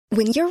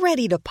When you're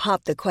ready to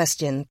pop the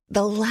question,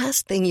 the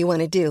last thing you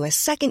want to do is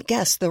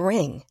second-guess the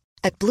ring.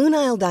 At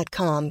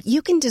BlueNile.com,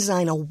 you can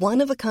design a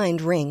one-of-a-kind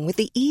ring with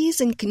the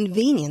ease and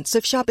convenience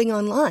of shopping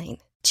online.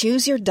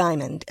 Choose your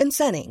diamond and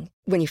setting.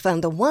 When you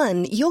find the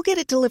one, you'll get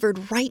it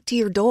delivered right to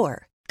your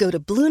door. Go to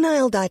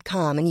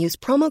BlueNile.com and use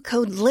promo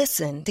code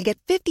LISTEN to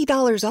get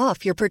 $50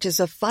 off your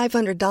purchase of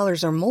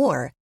 $500 or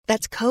more.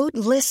 That's code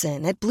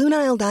LISTEN at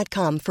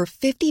BlueNile.com for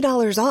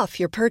 $50 off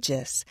your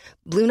purchase.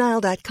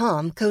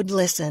 BlueNile.com, code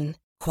LISTEN.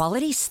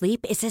 Quality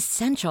sleep is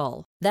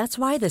essential. That's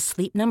why the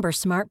Sleep Number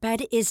Smart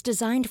Bed is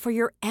designed for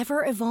your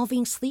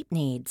ever-evolving sleep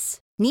needs.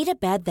 Need a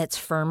bed that's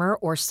firmer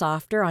or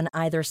softer on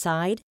either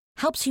side?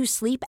 Helps you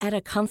sleep at a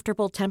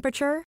comfortable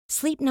temperature?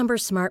 Sleep Number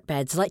Smart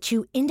Beds let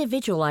you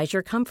individualize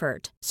your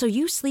comfort, so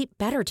you sleep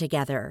better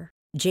together.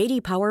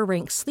 J.D. Power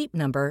ranks Sleep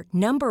Number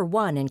number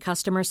 1 in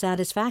customer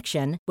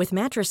satisfaction with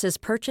mattresses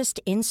purchased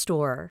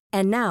in-store.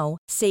 And now,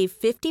 save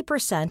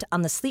 50%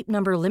 on the Sleep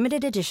Number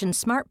Limited Edition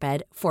Smart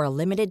Bed for a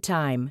limited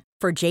time.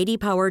 For J.D.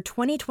 Power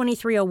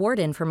 2023 award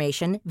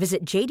information,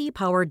 visit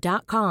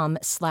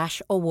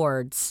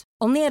jdpower.com/awards.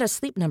 Only at a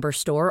Sleep Number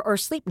store or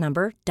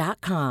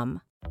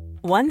sleepnumber.com.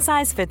 One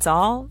size fits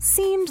all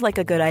seemed like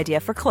a good idea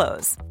for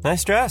clothes.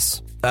 Nice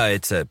dress.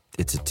 It's a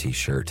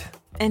t-shirt.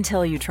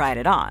 Until you tried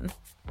it on.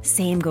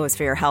 Same goes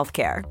for your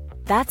healthcare.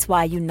 That's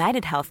why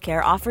United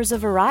Healthcare offers a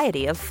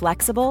variety of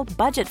flexible,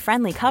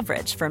 budget-friendly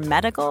coverage for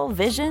medical,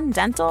 vision,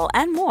 dental,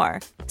 and more.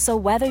 So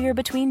whether you're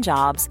between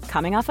jobs,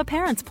 coming off a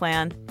parent's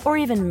plan, or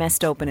even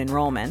missed open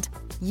enrollment,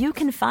 you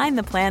can find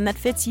the plan that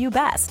fits you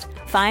best.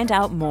 Find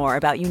out more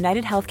about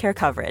United Healthcare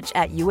coverage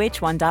at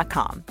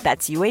uh1.com.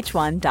 That's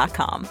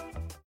uh1.com.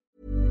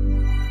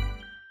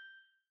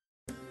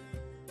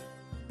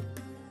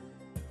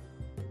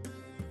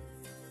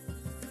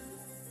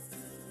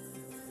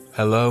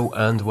 Hello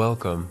and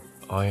welcome.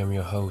 I am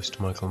your host,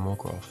 Michael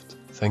Moorcroft.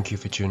 Thank you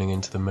for tuning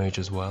into The Mage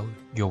as Well,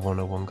 your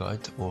 101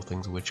 guide to all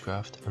things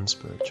witchcraft and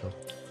spiritual.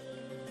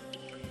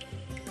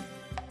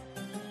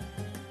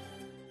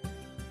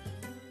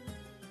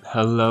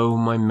 Hello,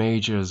 my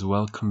mages,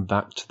 welcome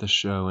back to the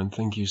show, and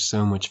thank you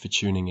so much for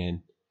tuning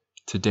in.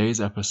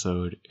 Today's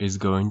episode is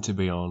going to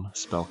be on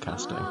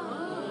spellcasting.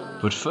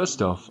 But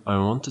first off, I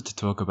wanted to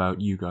talk about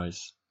you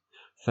guys.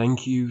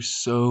 Thank you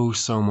so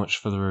much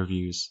for the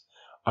reviews.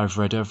 I've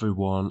read every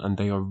one, and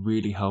they are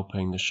really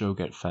helping the show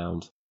get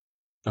found.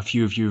 A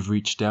few of you have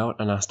reached out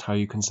and asked how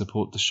you can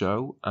support the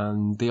show,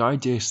 and the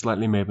idea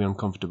slightly made me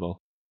uncomfortable.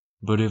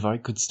 But if I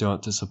could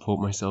start to support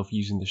myself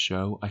using the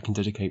show, I can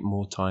dedicate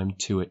more time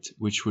to it,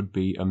 which would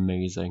be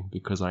amazing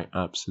because I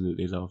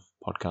absolutely love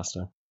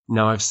podcasting.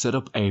 Now, I've set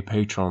up a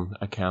Patreon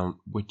account,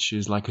 which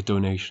is like a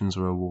donations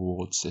or a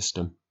reward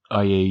system.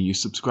 I.e., you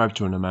subscribe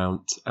to an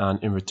amount,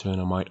 and in return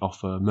I might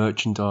offer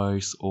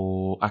merchandise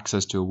or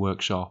access to a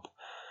workshop.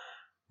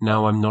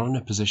 Now, I'm not in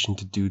a position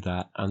to do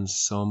that, and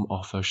some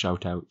offer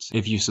shoutouts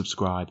if you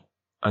subscribe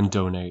and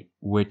donate,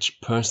 which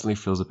personally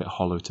feels a bit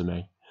hollow to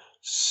me.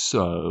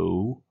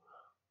 So,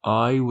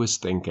 I was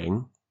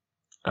thinking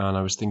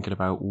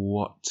about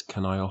what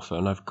can I offer,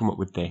 and I've come up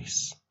with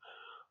this.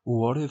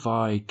 What if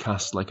I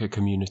cast like a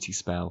community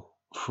spell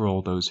for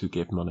all those who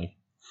give money?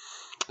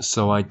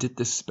 So I did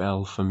this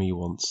spell for me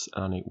once,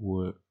 and it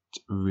worked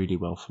really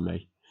well for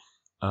me.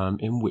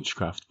 In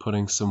witchcraft,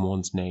 putting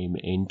someone's name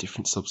in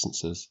different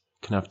substances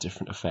can have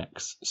different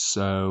effects.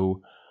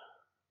 So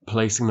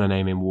placing their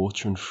name in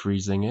water and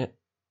freezing it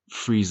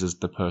freezes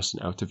the person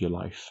out of your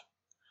life.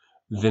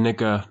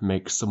 Vinegar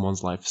makes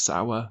someone's life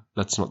sour.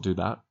 Let's not do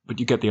that.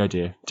 But you get the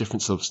idea.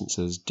 Different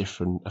substances,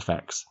 different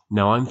effects.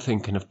 Now I'm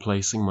thinking of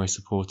placing my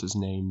supporters'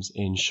 names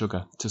in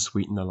sugar to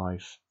sweeten their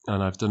life.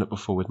 And I've done it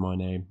before with my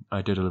name.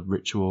 I did a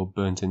ritual,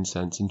 burnt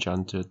incense,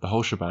 enchanted, the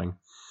whole shebang.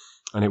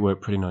 And it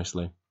worked pretty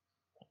nicely.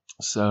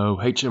 So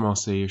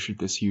HMRC issued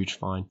this huge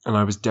fine, and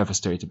I was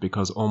devastated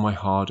because all my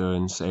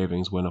hard-earned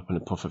savings went up in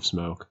a puff of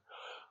smoke.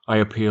 I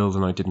appealed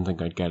and I didn't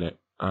think I'd get it,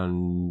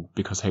 and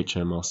because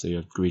HMRC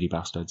are greedy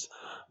bastards.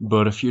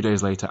 But a few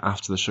days later,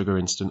 after the sugar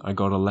incident, I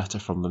got a letter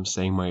from them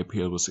saying my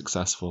appeal was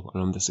successful,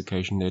 and on this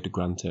occasion they'd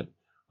grant it.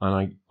 And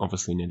I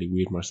obviously nearly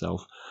weed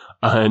myself.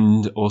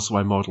 And also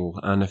I model,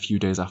 and a few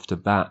days after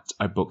that,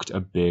 I booked a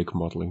big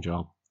modelling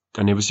job.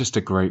 And it was just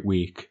a great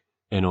week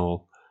in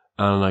all.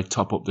 And I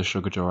top up the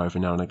sugar jar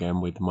every now and again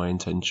with my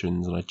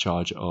intentions, and I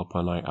charge it up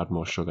and I add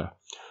more sugar.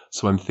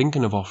 So I'm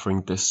thinking of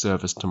offering this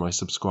service to my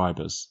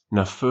subscribers.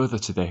 Now further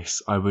to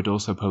this, I would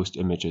also post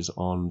images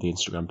on the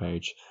Instagram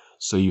page,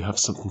 so you have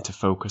something to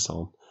focus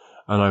on.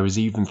 And I was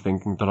even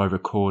thinking that I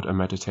record a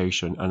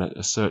meditation, and at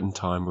a certain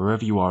time,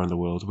 wherever you are in the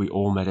world, we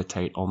all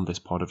meditate on this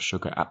pot of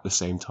sugar at the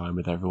same time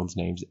with everyone's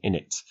names in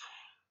it,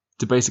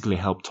 to basically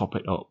help top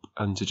it up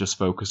and to just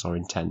focus our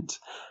intent.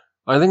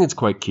 I think it's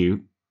quite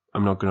cute,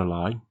 I'm not going to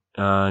lie.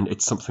 And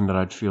it's something that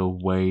I'd feel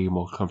way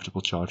more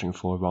comfortable charging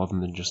for rather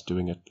than just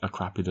doing a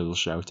crappy little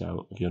shout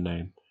out of your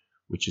name,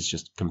 which is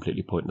just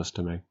completely pointless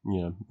to me.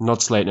 You know,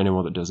 not slating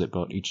anyone that does it,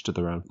 but each to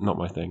their own. Not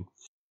my thing.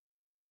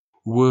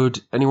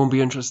 Would anyone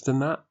be interested in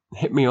that?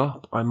 Hit me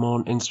up. I'm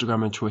on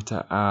Instagram and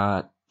Twitter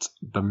at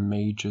the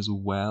mage as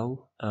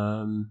well.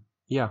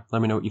 Yeah,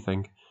 let me know what you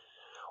think.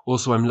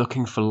 Also, I'm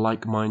looking for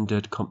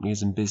like-minded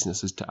companies and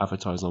businesses to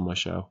advertise on my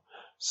show.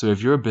 So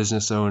if you're a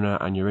business owner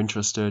and you're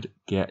interested,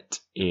 get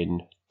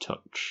in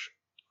touch.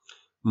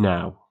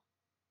 Now,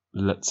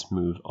 let's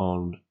move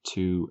on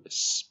to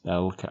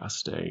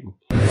spellcasting.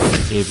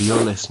 If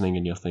you're listening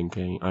and you're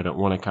thinking, I don't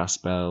want to cast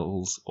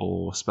spells,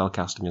 or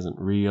spellcasting isn't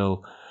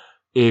real,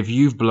 if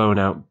you've blown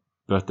out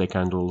birthday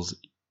candles,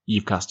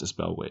 you've cast a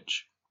spell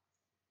witch.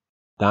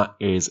 That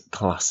is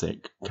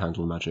classic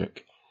candle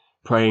magic.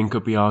 Praying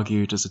could be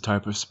argued as a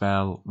type of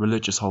spell.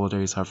 Religious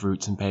holidays have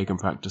roots in pagan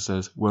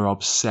practices. We're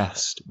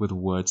obsessed with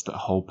words that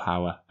hold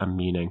power and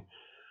meaning.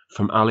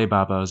 From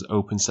Alibaba's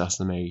Open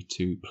Sesame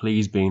to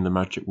please being the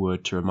magic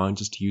word to remind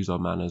us to use our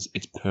manners,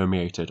 it's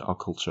permeated our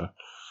culture.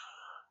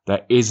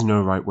 There is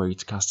no right way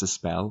to cast a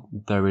spell.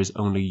 There is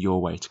only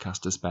your way to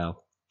cast a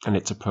spell. And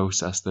it's a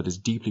process that is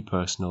deeply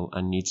personal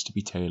and needs to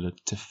be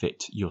tailored to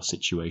fit your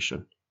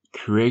situation.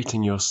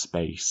 Creating your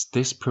space.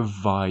 This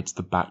provides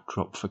the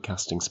backdrop for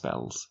casting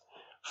spells.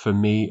 For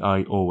me,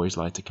 I always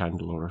light a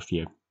candle or a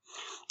few.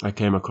 I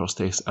came across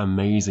this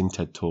amazing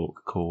TED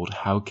Talk called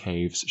How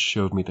Caves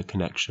Showed Me the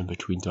Connection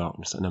Between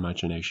Darkness and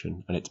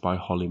Imagination, and it's by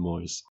Holly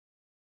Moyes.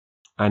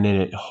 And in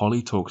it,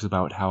 Holly talks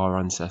about how our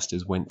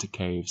ancestors went to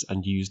caves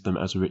and used them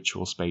as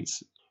ritual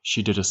space.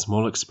 She did a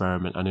small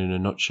experiment and in a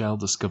nutshell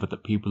discovered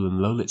that people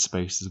in low-lit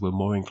spaces were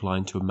more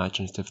inclined to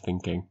imaginative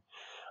thinking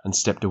and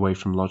stepped away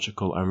from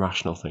logical and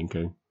rational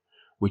thinking,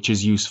 which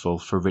is useful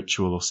for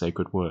ritual or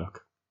sacred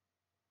work.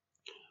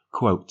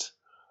 Quote,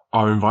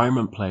 our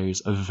environment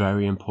plays a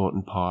very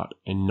important part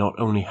in not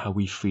only how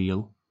we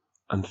feel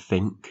and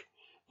think,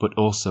 but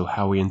also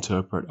how we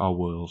interpret our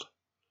world.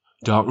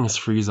 Darkness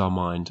frees our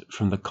mind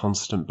from the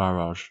constant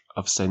barrage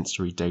of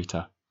sensory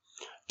data.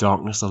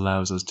 Darkness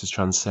allows us to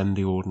transcend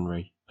the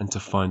ordinary and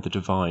to find the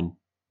divine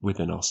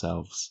within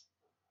ourselves.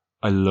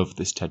 I love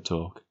this TED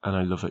Talk, and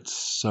I love it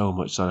so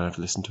much that I've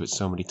listened to it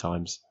so many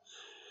times.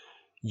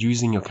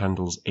 Using your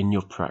candles in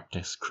your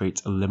practice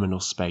creates a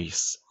liminal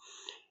space,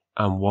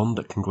 and one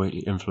that can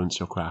greatly influence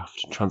your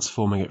craft,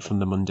 transforming it from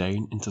the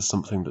mundane into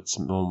something that's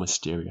more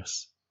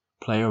mysterious.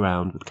 Play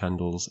around with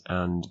candles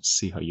and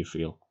see how you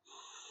feel.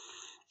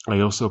 I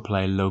also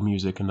play low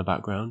music in the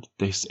background.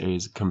 This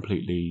is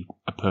completely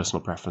a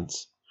personal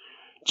preference.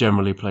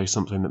 Generally play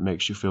something that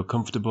makes you feel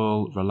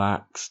comfortable,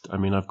 relaxed.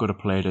 I've got a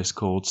playlist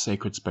called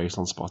Sacred Space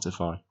on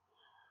Spotify.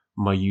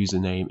 My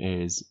username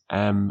is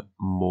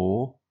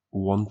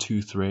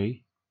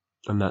mmore123,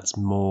 and that's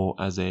more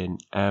as in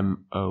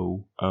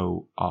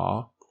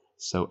M-O-O-R,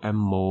 so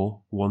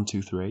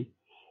mmore123.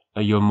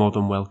 You're more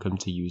than welcome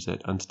to use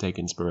it and to take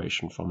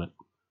inspiration from it.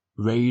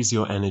 Raise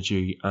your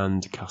energy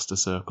and cast a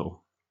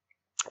circle.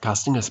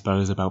 Casting a spell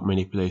is about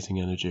manipulating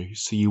energy,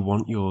 so you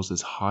want yours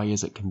as high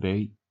as it can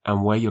be,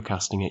 and where you're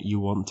casting it, you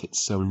want it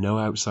so no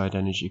outside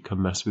energy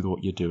can mess with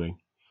what you're doing.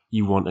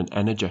 You want an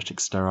energetic,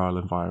 sterile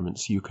environment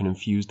so you can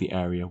infuse the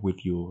area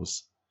with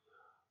yours.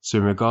 So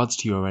in regards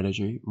to your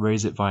energy,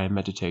 raise it via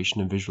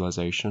meditation and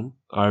visualization.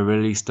 I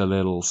released a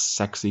little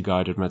sexy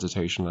guided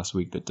meditation last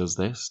week that does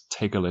this.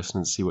 Take a listen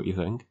and see what you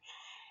think.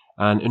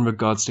 And in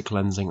regards to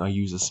cleansing, I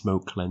use a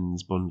smoke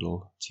cleanse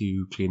bundle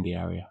to clean the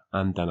area,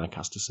 and then I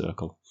cast a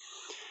circle.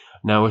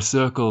 Now a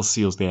circle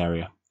seals the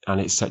area, and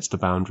it sets the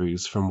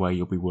boundaries from where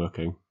you'll be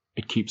working.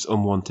 It keeps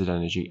unwanted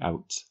energy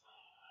out.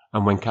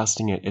 And when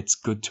casting it, it's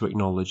good to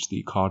acknowledge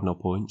the cardinal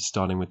point,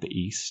 starting with the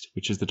east,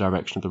 which is the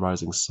direction of the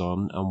rising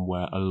sun and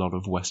where a lot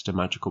of Western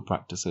magical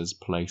practices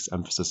place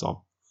emphasis on.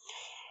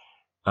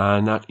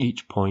 And at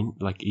each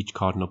point, like each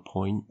cardinal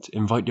point,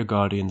 invite your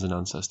guardians and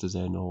ancestors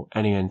in, or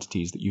any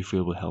entities that you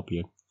feel will help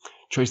you.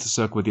 Trace the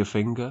circle with your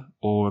finger,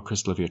 or a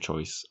crystal of your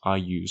choice. I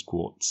use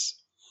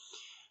quartz.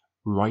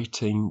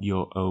 Writing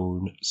your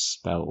own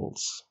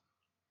spells.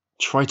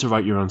 Try to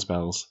write your own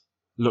spells.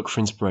 Look for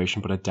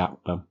inspiration, but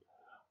adapt them,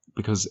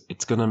 because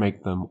it's going to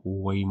make them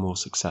way more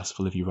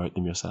successful if you write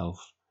them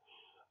yourself.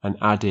 And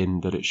add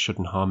in that it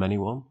shouldn't harm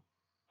anyone.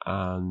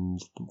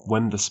 And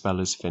when the spell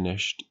is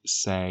finished,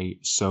 say,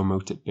 so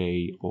mote it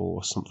be,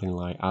 or something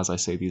like, as I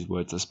say these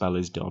words, the spell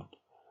is done.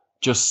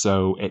 Just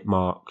so it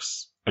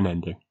marks an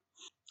ending.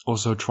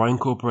 Also, try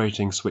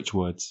incorporating switch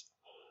words.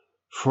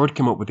 Freud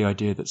came up with the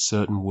idea that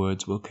certain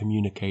words will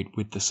communicate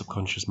with the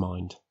subconscious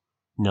mind.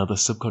 Now, the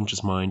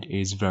subconscious mind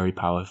is very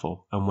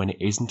powerful, and when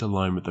it isn't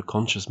aligned with the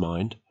conscious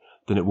mind,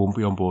 then it won't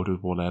be on board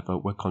with whatever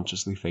we're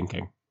consciously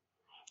thinking.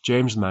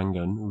 James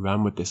Mangan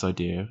ran with this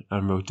idea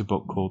and wrote a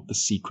book called The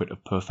Secret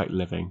of Perfect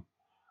Living.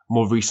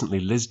 More recently,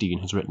 Liz Dean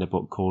has written a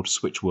book called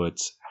Switch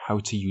Words, How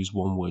to Use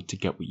One Word to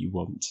Get What You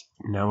Want.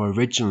 Now,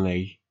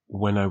 originally,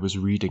 when I was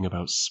reading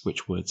about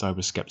switch words, I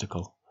was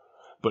skeptical.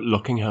 But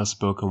looking how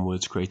spoken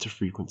words create a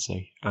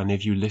frequency, and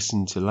if you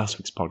listen to last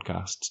week's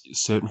podcast,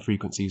 certain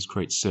frequencies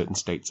create certain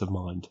states of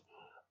mind.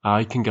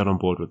 I can get on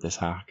board with this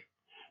hack.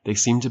 They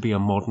seem to be a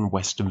modern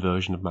Western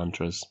version of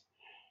mantras.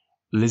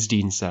 Liz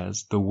Dean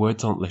says, the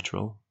words aren't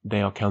literal,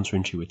 they are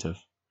counterintuitive.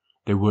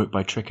 They work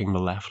by tricking the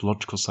left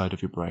logical side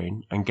of your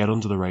brain and get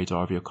under the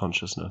radar of your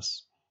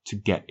consciousness to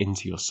get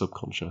into your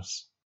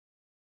subconscious.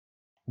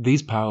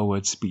 These power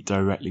words speak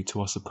directly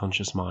to our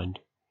subconscious mind,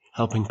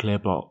 helping clear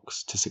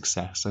blocks to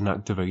success and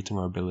activating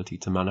our ability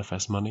to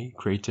manifest money,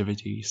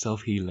 creativity,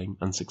 self-healing,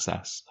 and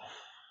success.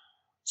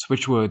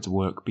 Switch words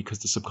work because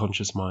the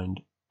subconscious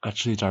mind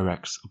actually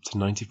directs up to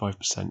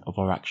 95% of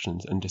our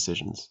actions and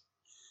decisions.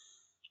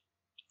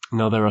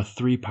 Now, there are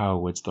 3 power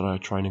words that I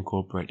try and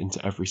incorporate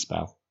into every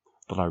spell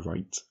that I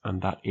write,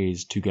 and that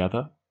is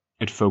together.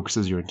 It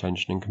focuses your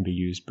intention and can be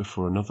used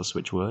before another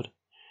switch word.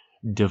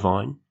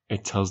 Divine.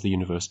 It tells the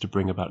universe to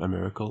bring about a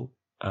miracle.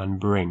 And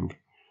bring.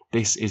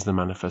 This is the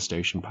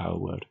manifestation power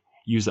word.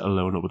 Use it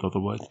alone or with other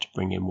words to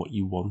bring in what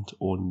you want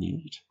or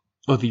need.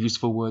 Other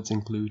useful words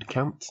include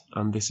count,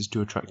 and this is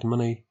to attract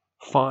money.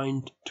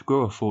 Find, to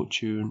grow a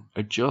fortune.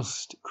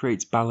 Adjust,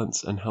 creates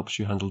balance and helps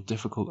you handle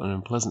difficult and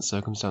unpleasant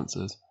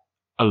circumstances.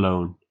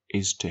 Alone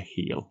is to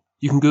heal.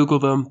 You can Google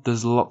them,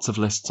 there's lots of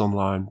lists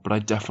online, but I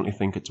definitely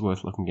think it's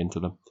worth looking into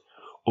them.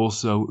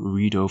 Also,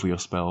 read over your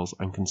spells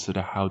and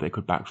consider how they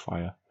could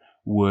backfire.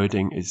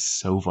 Wording is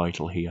so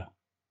vital here.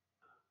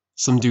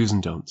 Some do's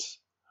and don'ts.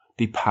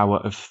 The power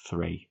of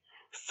 3.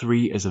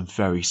 3 is a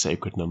very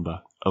sacred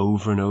number.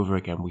 Over and over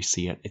again we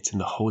see it. It's in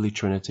the Holy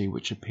Trinity,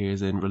 which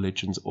appears in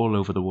religions all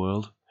over the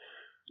world.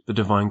 The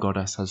divine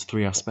goddess has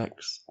 3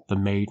 aspects: the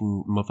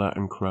maiden, mother,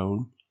 and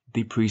crone.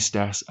 The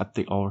priestess at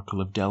the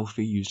Oracle of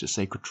Delphi used a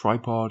sacred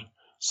tripod.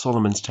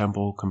 Solomon's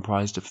temple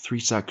comprised of 3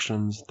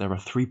 sections. There are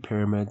 3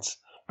 pyramids.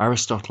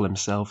 Aristotle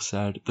himself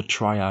said the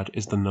triad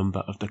is the number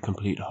of the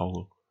complete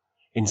whole,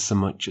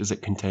 insomuch as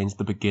it contains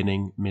the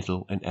beginning,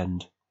 middle, and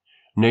end.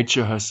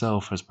 Nature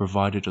herself has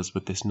provided us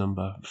with this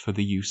number for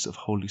the use of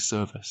holy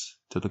service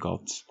to the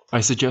gods.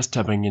 I suggest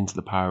tapping into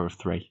the power of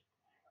 3.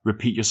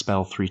 Repeat your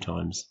spell 3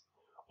 times.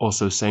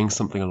 Also saying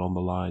something along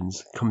the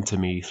lines, "Come to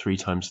me 3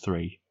 times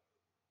 3.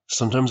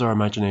 Sometimes our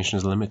imagination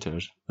is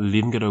limited.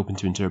 Leaving it open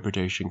to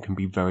interpretation can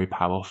be very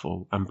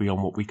powerful and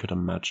beyond what we could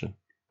imagine.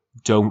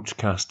 Don't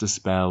cast a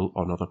spell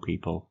on other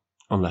people,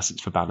 unless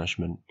it's for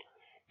banishment.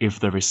 If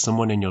there is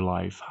someone in your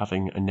life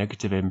having a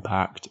negative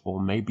impact,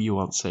 or maybe you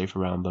aren't safe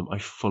around them, I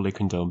fully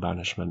condone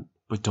banishment,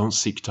 but don't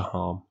seek to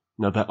harm.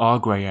 Now, there are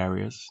grey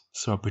areas,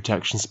 so a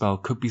protection spell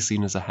could be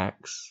seen as a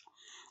hex,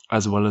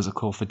 as well as a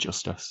call for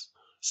justice,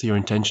 so your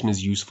intention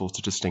is useful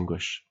to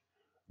distinguish.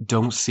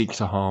 Don't seek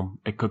to harm,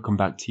 it could come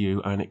back to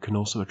you, and it can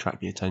also attract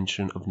the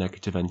attention of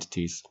negative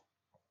entities.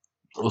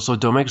 Also,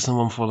 don't make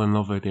someone fall in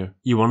love with you.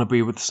 You want to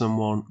be with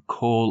someone,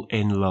 call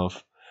in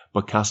love.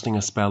 But casting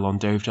a spell on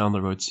Dave down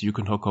the road so you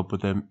can hook up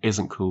with him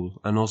isn't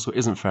cool, and also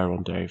isn't fair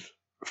on Dave.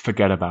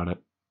 Forget about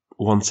it.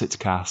 Once it's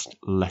cast,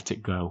 let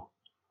it go.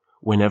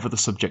 Whenever the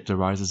subject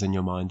arises in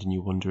your mind and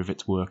you wonder if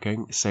it's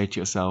working, say to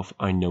yourself,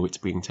 I know it's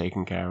being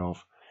taken care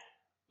of.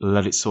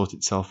 Let it sort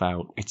itself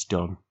out. It's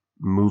done.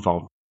 Move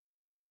on.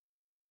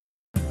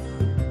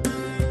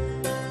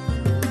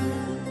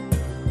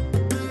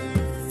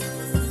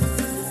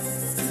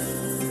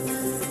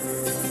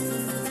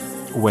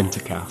 When to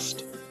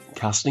cast.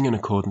 Casting in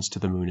accordance to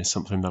the moon is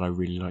something that I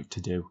really like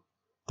to do.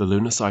 The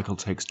lunar cycle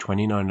takes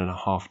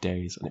 29.5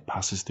 days and it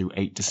passes through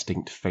 8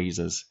 distinct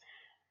phases.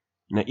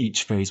 Now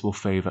each phase will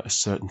favour a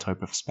certain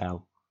type of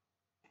spell.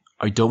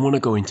 I don't want to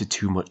go into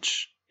too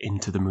much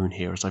into the moon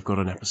here as I've got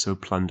an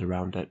episode planned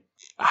around it.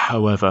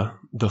 However,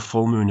 the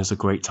full moon is a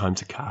great time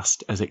to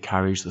cast as it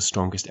carries the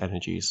strongest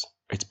energies.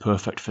 It's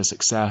perfect for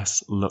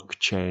success, luck,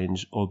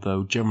 change,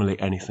 although generally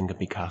anything can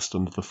be cast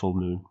under the full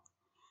moon.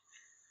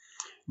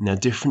 Now,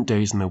 different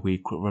days in the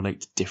week will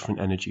relate to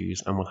different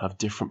energies and will have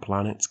different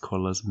planets,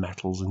 colours,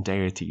 metals, and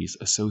deities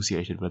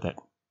associated with it.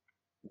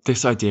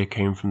 This idea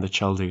came from the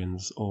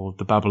Chaldeans, or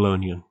the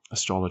Babylonian,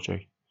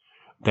 astrology.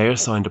 They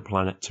assigned a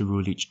planet to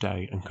rule each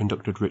day and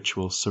conducted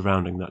rituals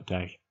surrounding that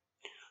day.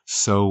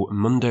 So,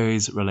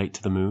 Mondays relate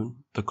to the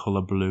moon, the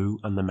colour blue,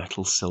 and the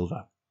metal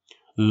silver.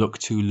 Look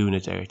to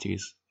lunar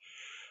deities.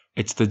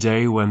 It's the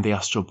day when the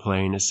astral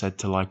plane is said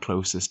to lie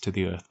closest to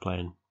the earth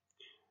plane.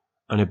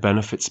 And it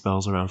benefits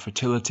spells around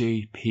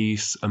fertility,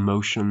 peace,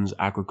 emotions,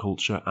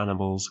 agriculture,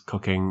 animals,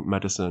 cooking,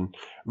 medicine,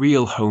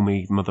 real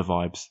homey mother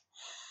vibes.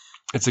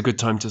 It's a good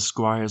time to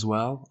scry as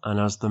well, and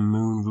as the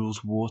moon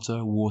rules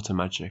water, water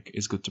magic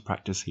is good to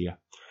practice here.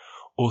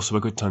 Also a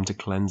good time to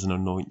cleanse and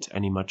anoint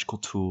any magical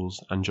tools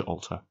and your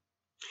altar.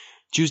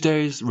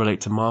 Tuesdays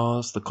relate to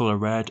Mars, the colour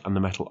red, and the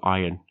metal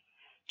iron.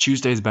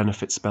 Tuesdays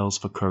benefit spells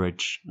for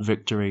courage,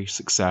 victory,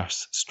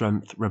 success,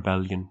 strength,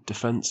 rebellion,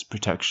 defense,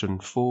 protection,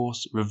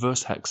 force,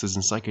 reverse hexes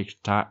and psychic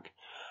attack,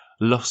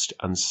 lust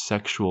and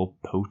sexual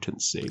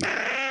potency.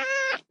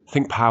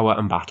 Think power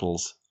and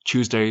battles.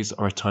 Tuesdays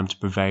are a time to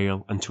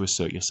prevail and to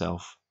assert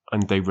yourself,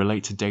 and they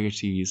relate to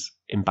deities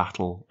in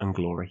battle and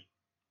glory.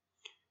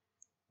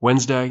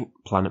 Wednesday,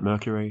 planet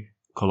Mercury,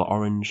 colour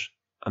orange,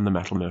 and the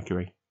metal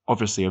mercury.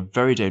 Obviously a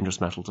very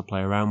dangerous metal to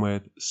play around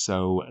with,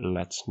 so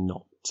let's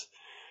not.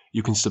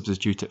 You can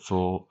substitute it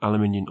for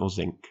aluminium or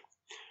zinc.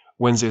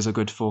 Wednesdays are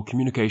good for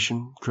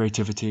communication,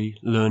 creativity,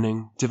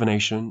 learning,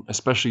 divination,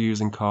 especially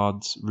using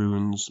cards,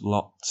 runes,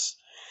 lots.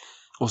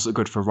 Also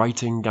good for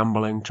writing,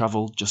 gambling,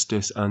 travel,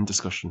 justice, and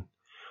discussion.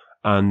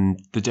 And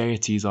the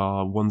deities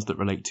are ones that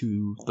relate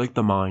to like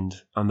the mind,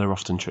 and they're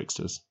often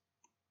tricksters.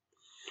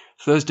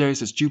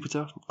 Thursdays it's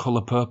Jupiter,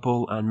 colour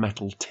purple and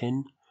metal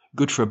tin,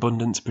 good for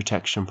abundance,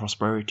 protection,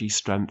 prosperity,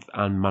 strength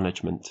and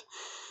management.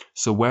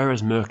 So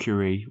whereas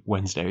Mercury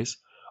Wednesdays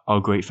are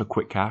great for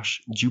quick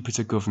cash,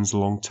 Jupiter governs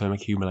long-term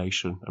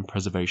accumulation and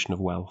preservation of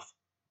wealth.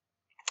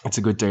 It's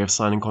a good day of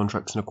signing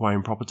contracts and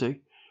acquiring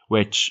property,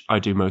 which I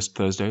do most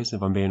Thursdays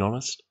if I'm being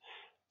honest.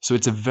 So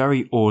it's a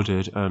very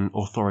ordered and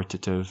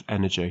authoritative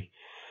energy,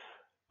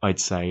 I'd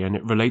say, and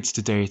it relates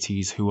to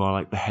deities who are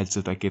like the heads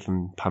of their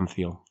given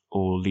pantheon,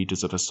 or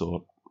leaders of a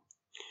sort.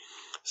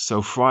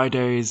 So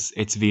Fridays,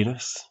 it's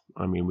Venus.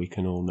 I mean, we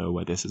can all know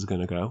where this is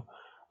going to go.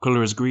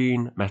 Colour is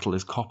green, metal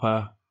is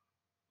copper.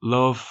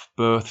 Love,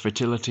 birth,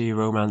 fertility,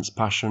 romance,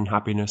 passion,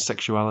 happiness,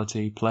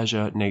 sexuality,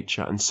 pleasure,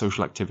 nature, and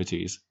social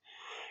activities.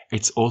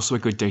 It's also a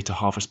good day to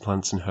harvest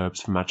plants and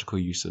herbs for magical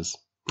uses.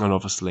 And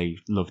obviously,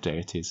 love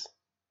deities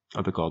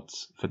are the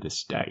gods for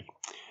this day.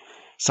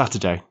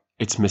 Saturday,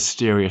 it's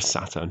mysterious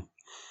Saturn.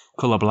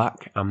 Colour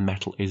black and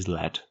metal is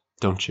lead.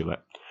 Don't chew it.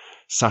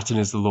 Saturn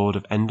is the lord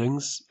of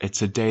endings.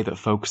 It's a day that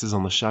focuses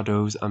on the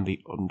shadows and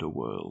the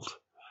underworld.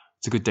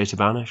 It's a good day to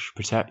banish,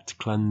 protect,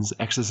 cleanse,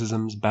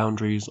 exorcisms,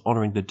 boundaries,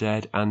 honouring the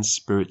dead, and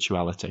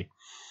spirituality.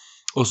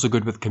 Also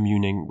good with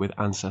communing with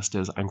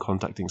ancestors and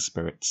contacting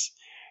spirits,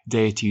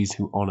 deities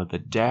who honour the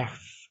death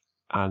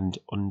and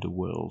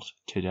underworld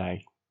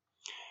today.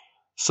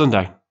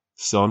 Sunday,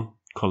 sun,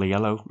 colour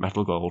yellow,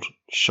 metal gold,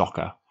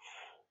 shocker.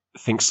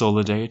 Think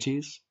solar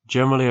deities.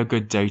 Generally a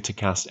good day to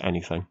cast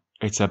anything.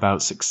 It's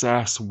about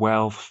success,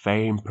 wealth,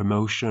 fame,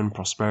 promotion,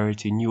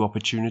 prosperity, new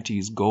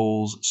opportunities,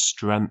 goals,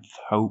 strength,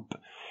 hope.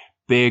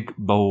 Big,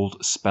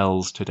 bold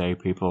spells today,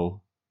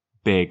 people.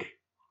 Big.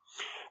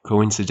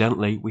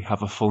 Coincidentally, we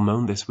have a full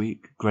moon this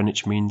week.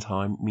 Greenwich Mean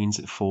Time means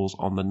it falls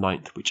on the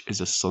 9th, which is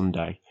a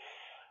Sunday.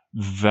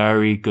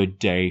 Very good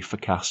day for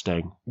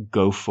casting.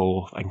 Go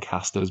forth and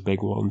cast those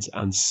big ones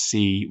and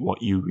see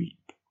what you reap.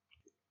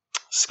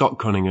 Scott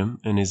Cunningham,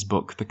 in his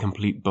book The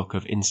Complete Book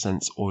of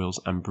Incense, Oils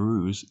and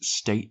Brews,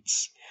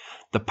 states,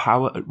 "The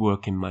power at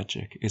work in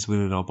magic is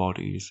within our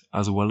bodies,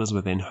 as well as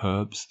within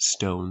herbs,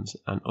 stones,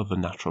 and other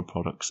natural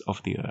products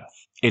of the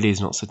earth. It is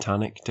not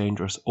satanic,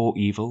 dangerous, or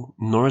evil,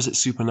 nor is it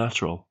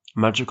supernatural.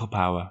 Magical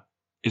power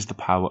is the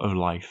power of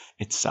life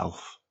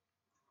itself."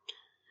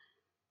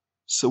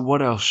 So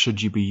what else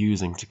should you be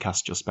using to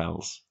cast your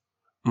spells?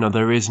 Now,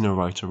 there is no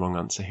right or wrong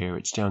answer here.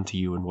 It's down to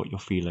you and what you're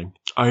feeling.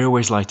 I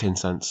always light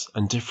incense,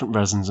 and different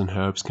resins and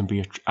herbs can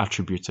be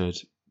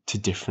attributed to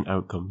different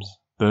outcomes.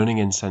 Burning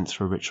incense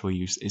for ritual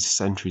use is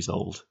centuries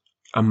old,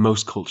 and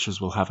most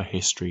cultures will have a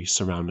history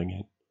surrounding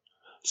it.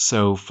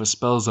 So for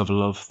spells of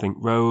love, think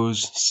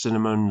rose,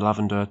 cinnamon,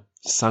 lavender.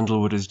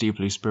 Sandalwood is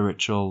deeply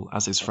spiritual,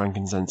 as is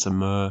frankincense and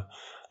myrrh.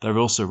 They're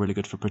also really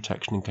good for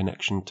protection and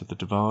connection to the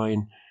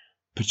divine.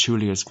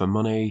 Patchouli is for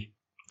money.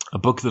 A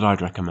book that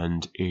I'd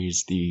recommend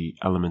is the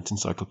Element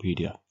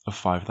Encyclopedia of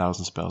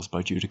 5,000 Spells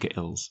by Judika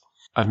Ills.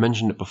 I've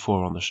mentioned it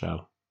before on the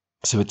show.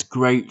 So it's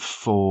great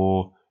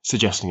for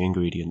suggesting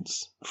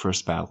ingredients for a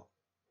spell.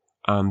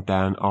 And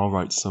then I'll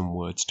write some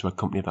words to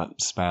accompany that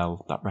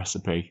spell, that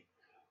recipe,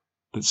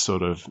 that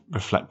sort of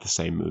reflect the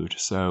same mood.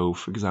 So,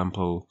 for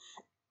example,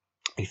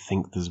 I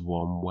think there's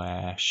one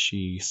where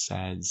she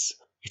says,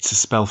 it's a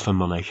spell for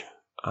money.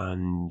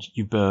 And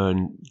you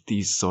burn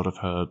these sort of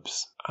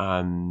herbs,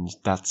 and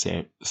that's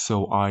it.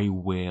 So I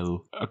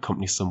will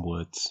accompany some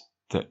words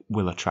that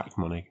will attract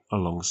money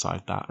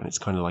alongside that, and it's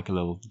kind of like a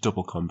little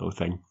double combo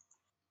thing.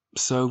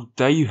 So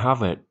there you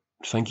have it.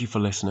 Thank you for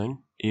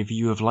listening. If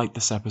you have liked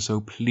this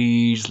episode,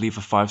 please leave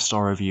a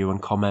 5-star review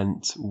and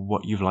comment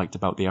what you've liked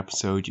about the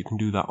episode. You can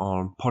do that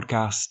on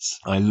podcasts.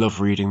 I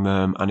love reading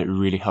them, and it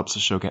really helps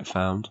the show get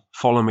found.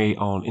 Follow me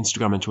on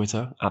Instagram and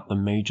Twitter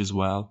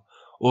 @TheMageAsWell.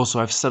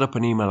 Also, I've set up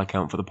an email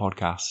account for the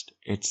podcast.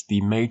 It's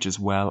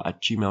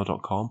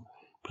themageaswell@gmail.com.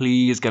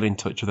 Please get in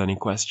touch with any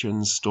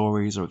questions,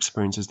 stories, or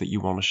experiences that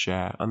you want to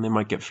share, and they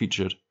might get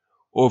featured.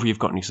 Or if you've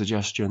got any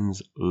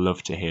suggestions,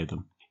 love to hear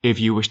them. If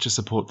you wish to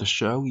support the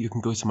show, you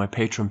can go to my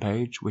Patreon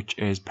page, which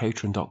is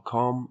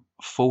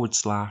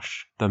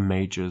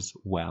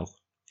patreon.com/themageaswell,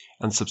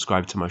 and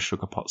subscribe to my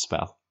Sugar Pot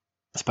spell.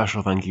 A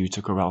special thank you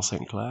to Corel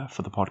St. Clair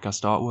for the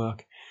podcast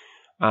artwork,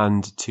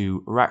 and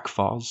to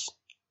Rackfoz,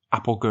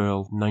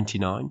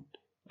 Applegirl99,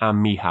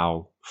 and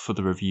Mehowl for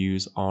the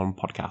reviews on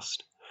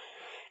podcast.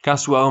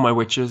 Cast well, my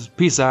witches.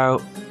 Peace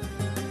out.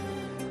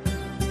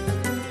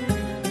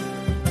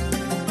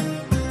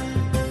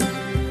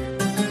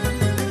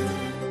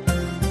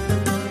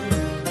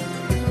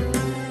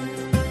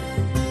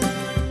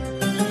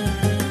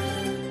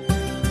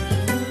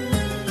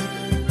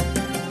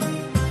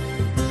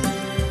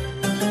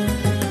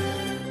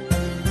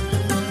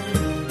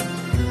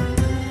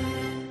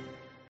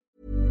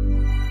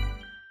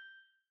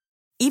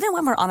 Even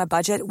when we're on a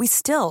budget, we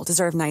still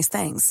deserve nice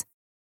things.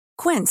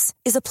 Quince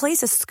is a place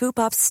to scoop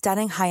up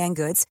stunning high-end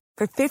goods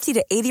for 50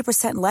 to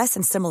 80% less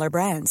than similar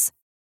brands.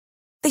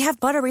 They have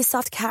buttery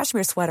soft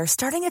cashmere sweaters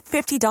starting at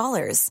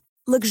 $50,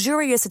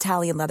 luxurious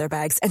Italian leather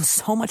bags, and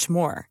so much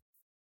more.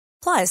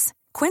 Plus,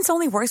 Quince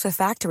only works with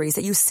factories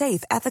that use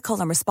safe, ethical,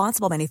 and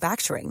responsible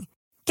manufacturing.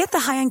 Get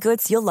the high-end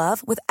goods you'll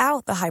love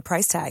without the high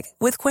price tag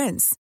with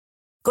Quince.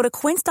 Go to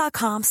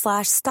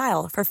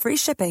quince.com/style for free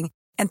shipping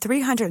and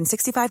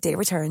 365-day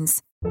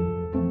returns.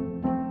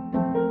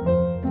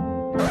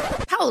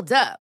 Hold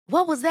up.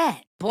 What was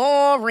that?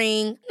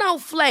 Boring. No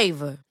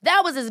flavor.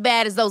 That was as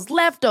bad as those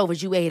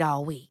leftovers you ate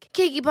all week.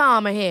 Keke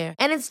Palmer here,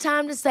 and it's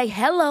time to say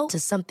hello to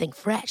something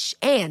fresh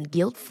and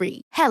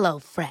guilt-free. Hello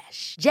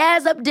Fresh.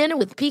 Jazz up dinner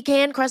with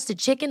pecan-crusted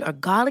chicken or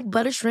garlic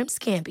butter shrimp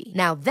scampi.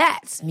 Now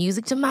that's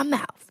music to my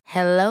mouth.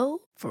 Hello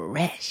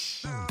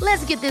Fresh.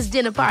 Let's get this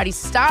dinner party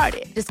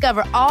started.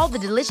 Discover all the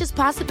delicious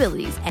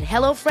possibilities at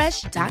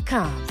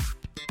HelloFresh.com.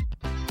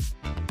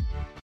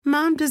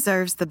 Mom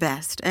deserves the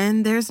best,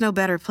 and there's no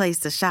better place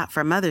to shop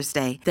for Mother's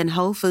Day than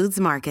Whole Foods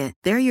Market.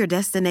 They're your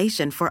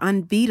destination for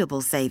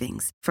unbeatable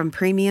savings, from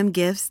premium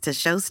gifts to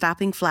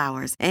show-stopping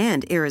flowers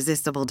and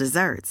irresistible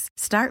desserts.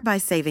 Start by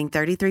saving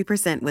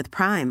 33% with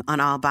Prime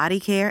on all body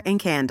care and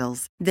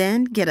candles.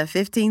 Then get a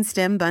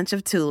 15-stem bunch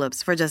of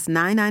tulips for just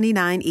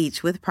 $9.99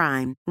 each with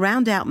Prime.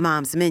 Round out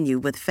Mom's menu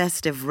with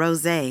festive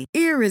rosé,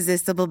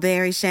 irresistible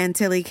berry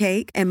chantilly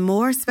cake, and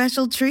more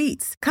special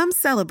treats. Come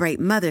celebrate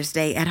Mother's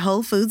Day at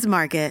Whole Foods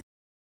Market.